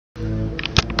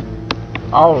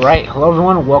Alright, hello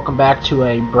everyone, welcome back to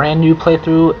a brand new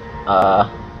playthrough.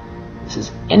 This is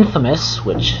inFamous,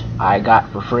 which I got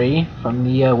for free from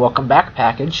the welcome back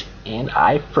package, and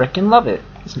I frickin' love it.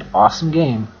 It's an awesome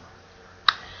game.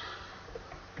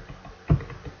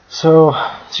 So,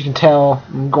 as you can tell,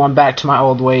 I'm going back to my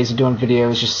old ways of doing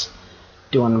videos, just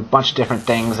doing a bunch of different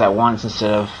things at once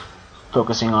instead of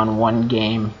focusing on one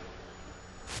game.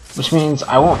 Which means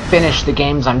I won't finish the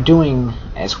games I'm doing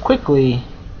as quickly,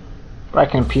 but I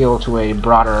can appeal to a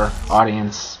broader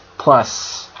audience,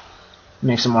 plus it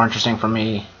makes it more interesting for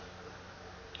me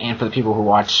and for the people who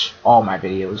watch all my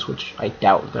videos, which I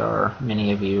doubt there are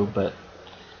many of you, but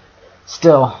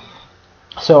still.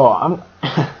 So I'm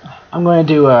I'm going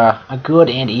to do a good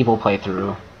and evil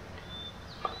playthrough.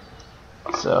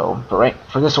 So, but right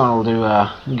for this one we'll do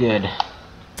good.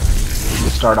 We'll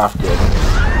start off good.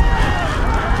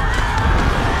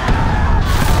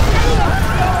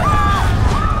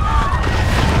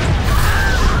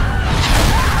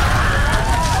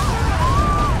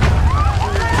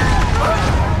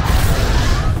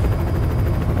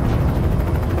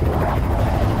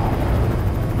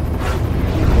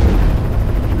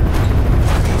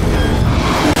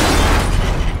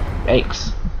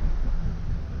 Yikes.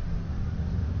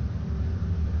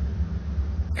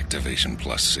 Activation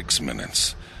plus 6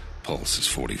 minutes. Pulse is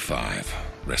 45.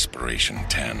 Respiration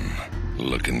 10.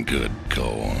 Looking good,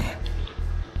 Cole.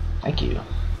 Thank you.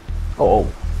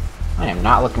 Oh, I am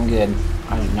not looking good.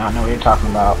 I do not know what you're talking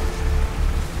about.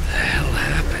 The hell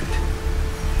happened?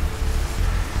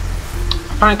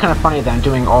 I find it kind of funny that I'm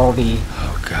doing all the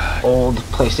God. old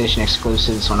PlayStation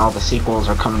exclusives when all the sequels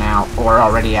are coming out, or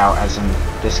already out, as in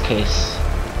this case.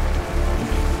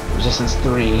 Resistance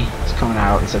 3 is coming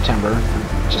out in September.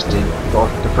 Just did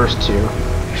both the first two.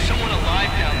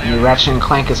 New Ratchet and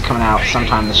Clank is coming out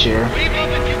sometime this year.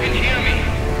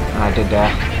 And I did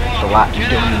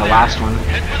doing the last one.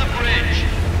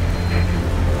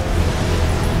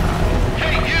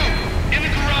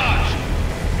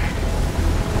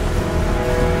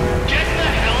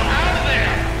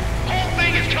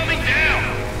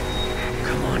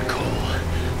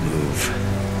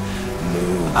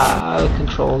 The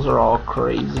controls are all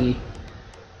crazy.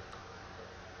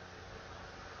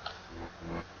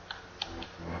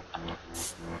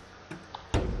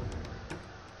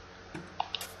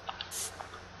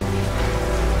 There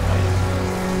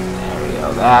we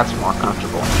go, that's more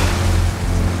comfortable.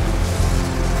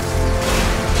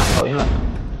 Oh, you know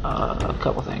what? A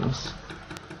couple things.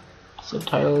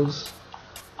 Subtitles.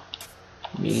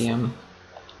 Medium.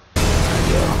 There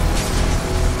we go.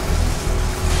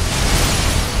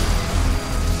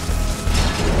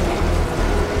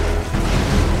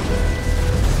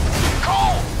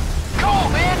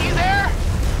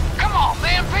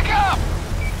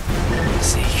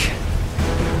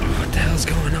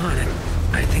 Going on, and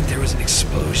I think there was an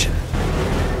explosion.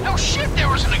 No shit, there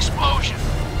was an explosion.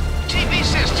 TV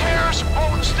says terrorists are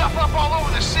blowing stuff up all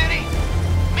over the city.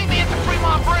 Meet me at the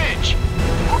Fremont Bridge.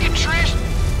 We'll get Trish.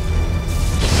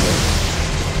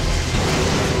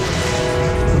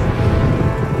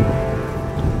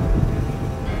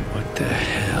 What the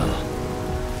hell?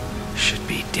 Should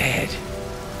be dead.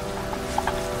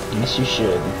 Yes, you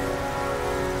should.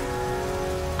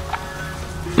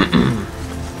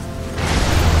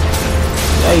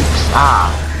 Yikes. Ah.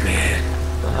 Man.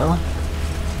 What the hell?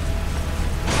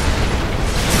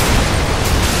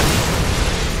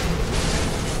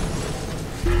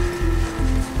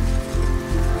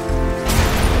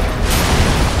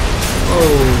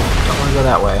 Oh, don't want to go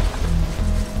that way.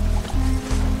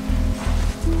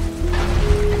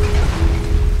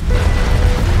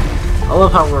 I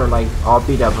love how we're like all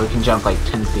beat up, we can jump like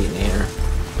 10 feet in the air.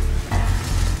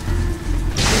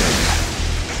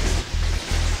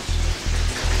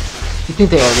 You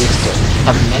think they at least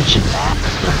have mentioned that?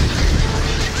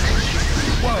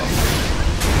 Whoa!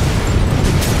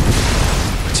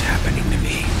 What's happening to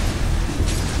me?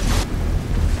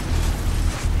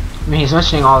 I mean, he's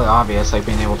mentioning all the obvious, like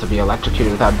being able to be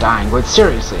electrocuted without dying, but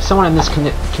seriously, someone in this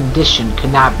condition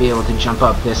could not be able to jump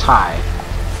up this high.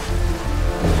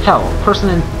 Hell, a person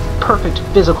in perfect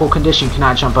physical condition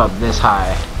cannot jump up this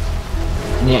high.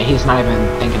 And yet he's not even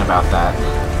thinking about that.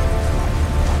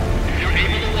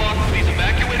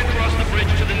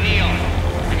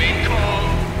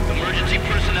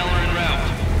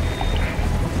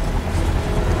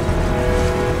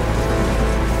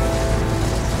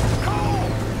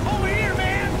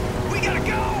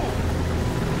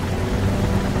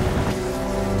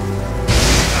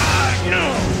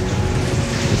 No!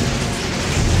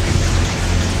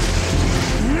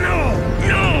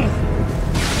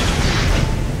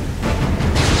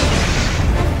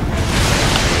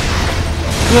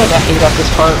 You know what I hate about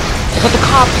this part? Is that the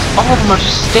cops, all of them are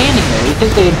just standing there. You'd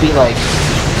think they'd be like,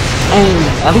 I mean,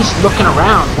 at least looking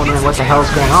around, wondering what the hell's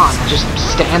going on. Just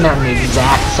stand there in the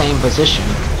exact same position.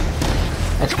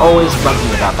 That's always bugged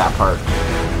me about that part.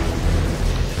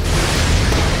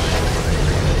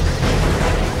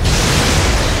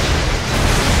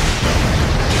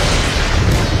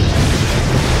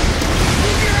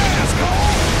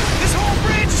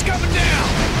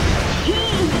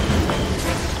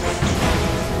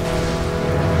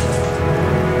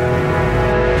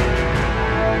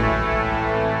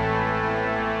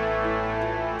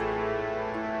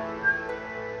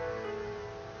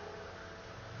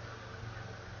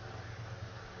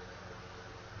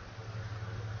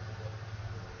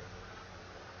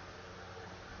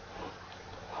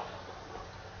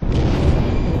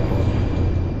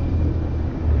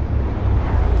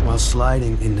 While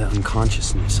sliding into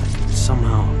unconsciousness, I could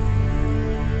somehow,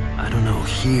 I don't know,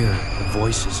 hear the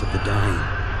voices of the dying.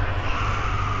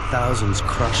 Thousands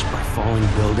crushed by falling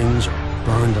buildings or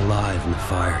burned alive in the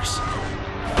fires.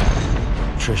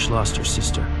 Trish lost her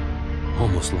sister,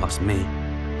 almost lost me.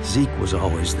 Zeke was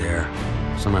always there,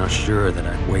 somehow sure that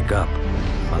I'd wake up,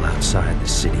 while outside the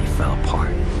city fell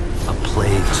apart. A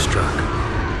plague struck,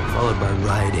 followed by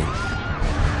rioting,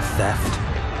 theft,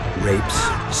 rapes,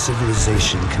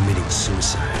 civilization committing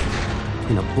suicide.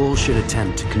 In a bullshit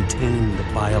attempt to contain the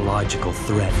biological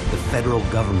threat, the federal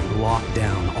government locked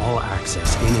down all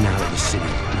access in and out of the city.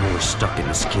 Now we're stuck in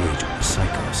this cage with the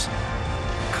psychos.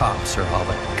 Cops are all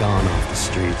but gone off the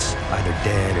streets, either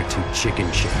dead or too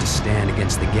chicken shit to stand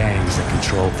against the gangs that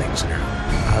control things now.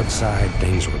 Outside,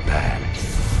 things were bad.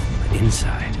 But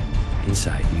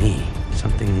inside me,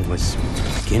 something was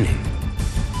beginning.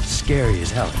 Scary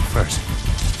as hell at first.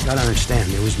 Gotta understand,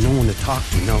 there was no one to talk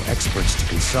to, no experts to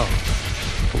consult.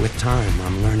 But with time,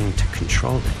 I'm learning to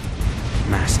control it,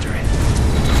 master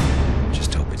it.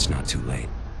 Just hope it's not too late.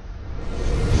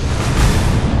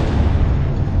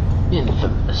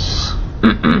 inFamous.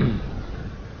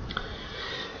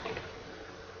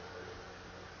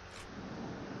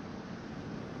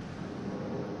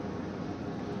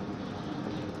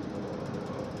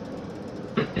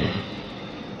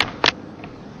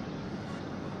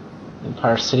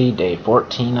 Empire City, day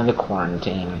 14 of the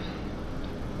quarantine.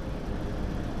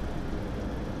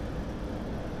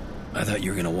 I thought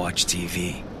you were gonna watch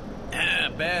TV.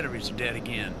 Batteries are dead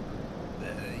again.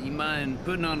 You mind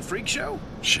putting on a freak show?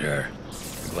 Sure.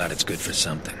 I'm glad it's good for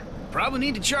something. Probably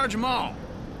need to charge them all.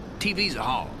 TV's a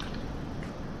hog.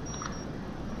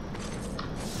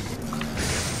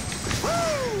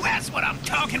 Woo! That's what I'm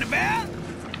talking about!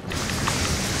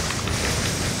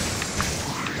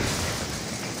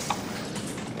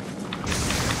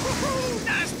 Woo-hoo!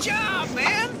 Nice job,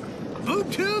 man!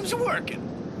 Boob tubes are working.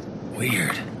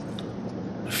 Weird.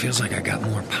 It feels like I got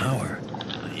more power.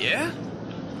 Yeah?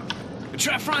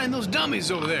 Try frying those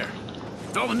dummies over there.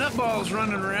 With all the nutballs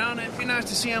running around, it'd be nice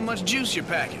to see how much juice you're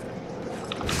packing.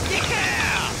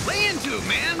 Yeah! Lay into it,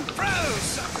 man! Fry those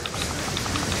suckers!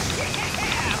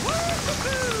 Yeah!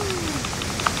 Woo-hoo-hoo!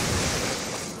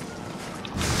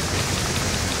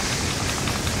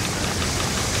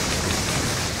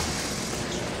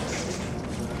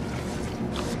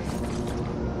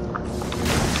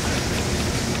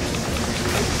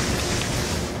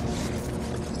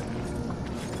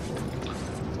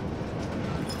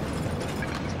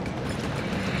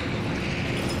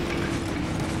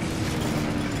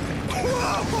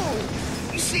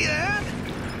 Whoa! You see that?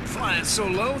 Flying so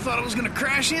low, thought it was gonna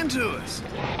crash into us.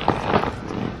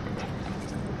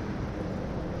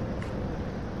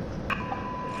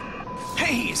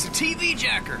 Hey, it's a TV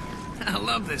jacker. I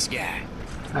love this guy.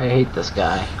 I hate this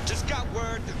guy. Just got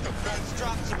word that the feds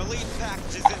dropped some elite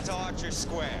packages into Archer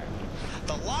Square.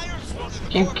 The liars running the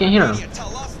Can't corporate hear him. media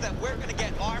tell us that we're gonna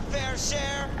get our fair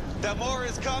share, that more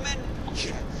is coming.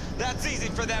 Yeah, that's easy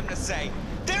for them to say.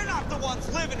 They're not the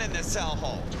ones living in this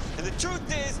hellhole. And the truth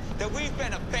is that we've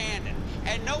been abandoned,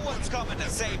 and no one's coming to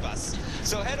save us.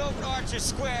 So head over to Archer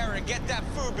Square and get that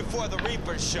food before the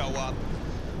Reapers show up.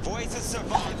 Voice of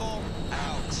Survival,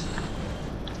 out.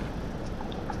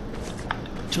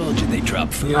 Told you they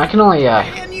dropped food. You know, I can only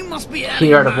Man, you must be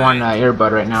hear out of one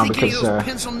earbud right now Thinking because those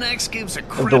pencil necks gives a of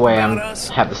crap the way about I us?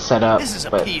 have this set up. This is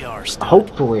a But PR stunt.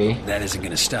 hopefully, That isn't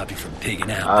gonna stop you from pigging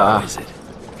out, though, is it?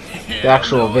 the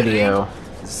actual no, it video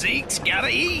ain't. Zeke's gotta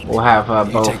eat. will have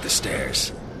You both take the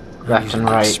stairs. left and Use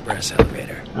the right. express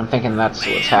elevator. I'm thinking that's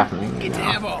what's happening. You Get to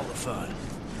have know, all the fun.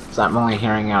 so I'm only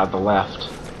hearing out of the left.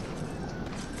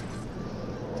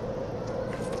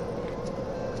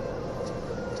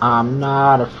 I'm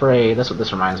not afraid. That's what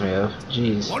this reminds me of.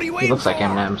 Jeez, What are you he waiting looks like for?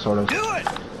 Eminem, sort of. Do it.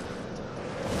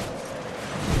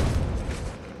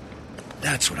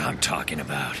 That's what I'm talking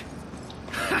about.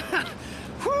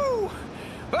 Whew! Oh,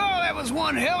 that was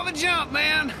one hell of a jump,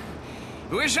 man.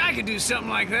 I wish I could do something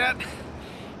like that.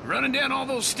 Running down all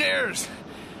those stairs.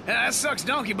 That sucks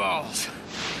donkey balls.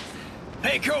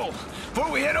 Hey, Cole,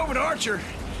 before we head over to Archer,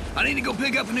 I need to go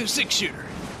pick up a new 6-shooter.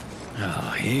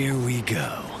 Oh, here we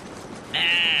go.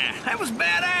 That was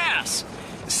badass.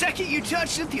 The second you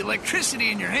touch it, the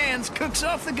electricity in your hands cooks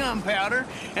off the gunpowder,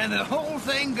 and the whole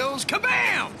thing goes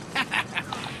kabam!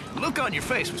 The look on your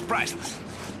face was priceless.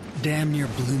 Damn near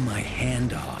blew my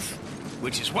hand off.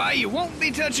 Which is why you won't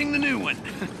be touching the new one.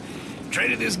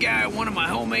 Traded this guy one of my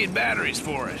homemade batteries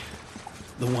for it.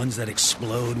 The ones that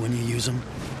explode when you use them?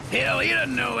 Hell, he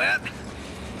doesn't know that.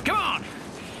 Come on.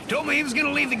 Told me he was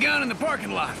gonna leave the gun in the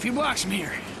parking lot a few blocks from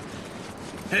here.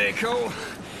 Hey, Cole,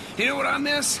 you know what I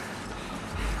miss?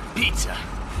 Pizza.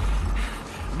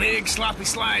 Big sloppy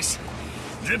slice,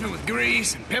 dripping with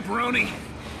grease and pepperoni.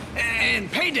 And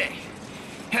payday.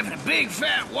 Having a big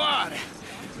fat wad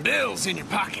of bills in your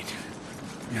pocket.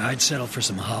 Yeah, I'd settle for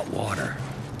some hot water.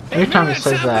 Every time he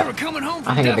says We that, were coming home I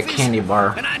from think of the Duffy's, candy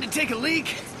bar. and I had to take a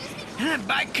leak, and that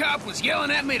bike cop was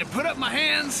yelling at me to put up my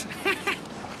hands.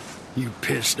 You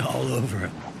pissed all over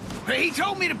him. He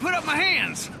told me to put up my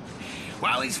hands.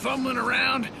 While he's fumbling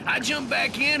around, I jump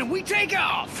back in and we take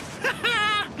off.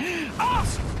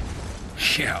 Awesome!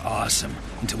 Yeah, awesome.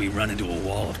 Until we run into a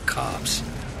wall of cops.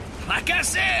 Like I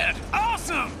said,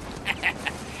 awesome!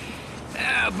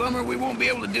 Bummer we won't be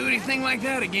able to do anything like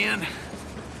that again.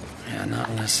 Yeah, not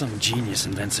unless some genius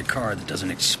invents a car that doesn't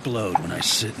explode when I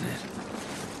sit in it.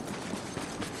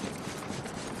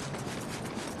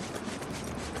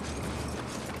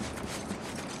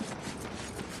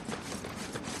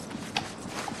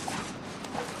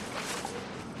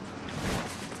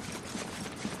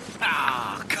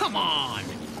 Ah, come on!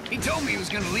 He told me he was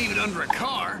gonna leave it under a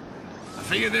car. I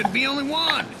figured there'd be only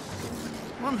one.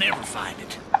 We'll never find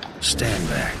it. Stand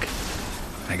back.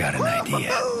 I got an idea.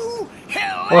 Woohoo!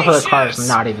 Both of the Hellacious! cars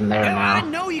not even there Hell, I now.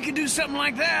 didn't know you could do something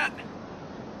like that.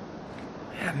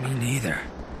 Yeah, me neither.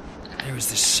 There was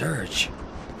this surge.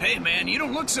 Hey, man, you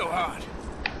don't look so hot.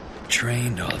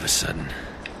 Trained all of a sudden.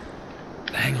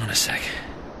 Hang on a sec.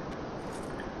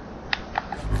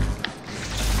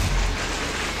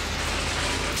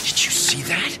 Did you see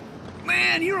that?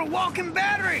 Man, you're a walking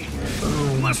battery.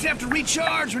 You must have to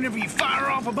recharge whenever you fire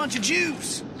off a bunch of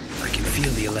juice. I can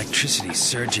feel the electricity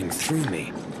surging through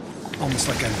me. Almost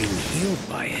like I'm being healed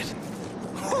by it.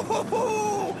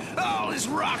 Oh, this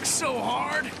rocks so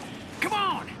hard. Come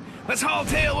on, let's haul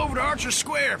tail over to Archer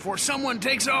Square before someone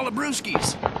takes all the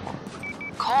brewskis.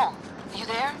 Cole, you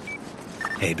there?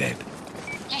 Hey, babe.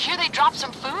 You hear they dropped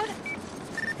some food?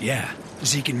 Yeah,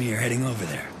 Zeke and me are heading over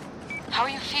there. How are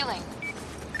you feeling?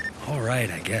 All right,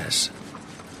 I guess.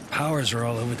 Powers are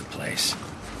all over the place.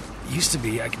 Used to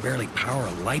be I could barely power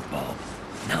a light bulb.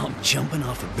 Now I'm jumping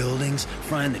off of buildings,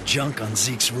 frying the junk on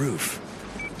Zeke's roof.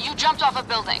 You jumped off a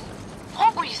building.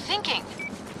 What were you thinking?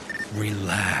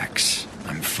 Relax.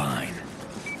 I'm fine.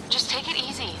 Just take it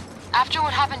easy. After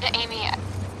what happened to Amy,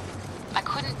 I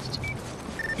couldn't...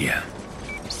 Yeah,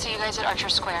 See you guys at Archer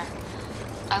Square.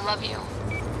 I love you.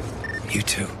 you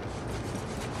too.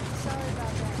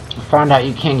 I found out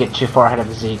you can't get too far ahead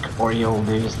of Zeke or you'll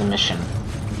lose the mission.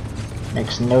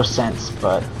 Makes no sense,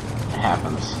 but it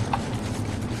happens.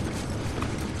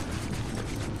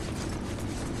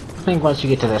 I think once you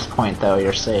get to this point, though,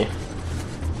 you're safe.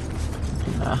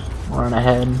 You can run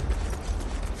ahead.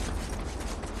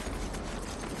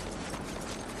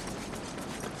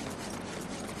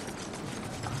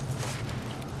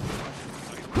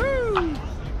 Woo!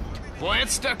 Boy,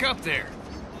 it's stuck up there.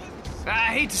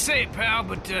 I hate to say it, pal,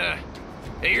 but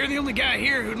hey, you're the only guy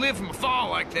here who'd live from a fall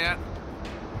like that.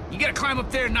 You gotta climb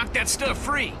up there and knock that stuff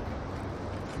free.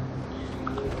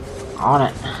 On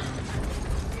it.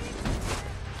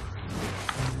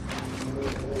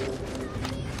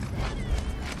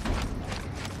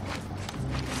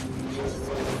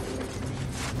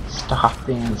 Stop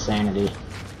the insanity.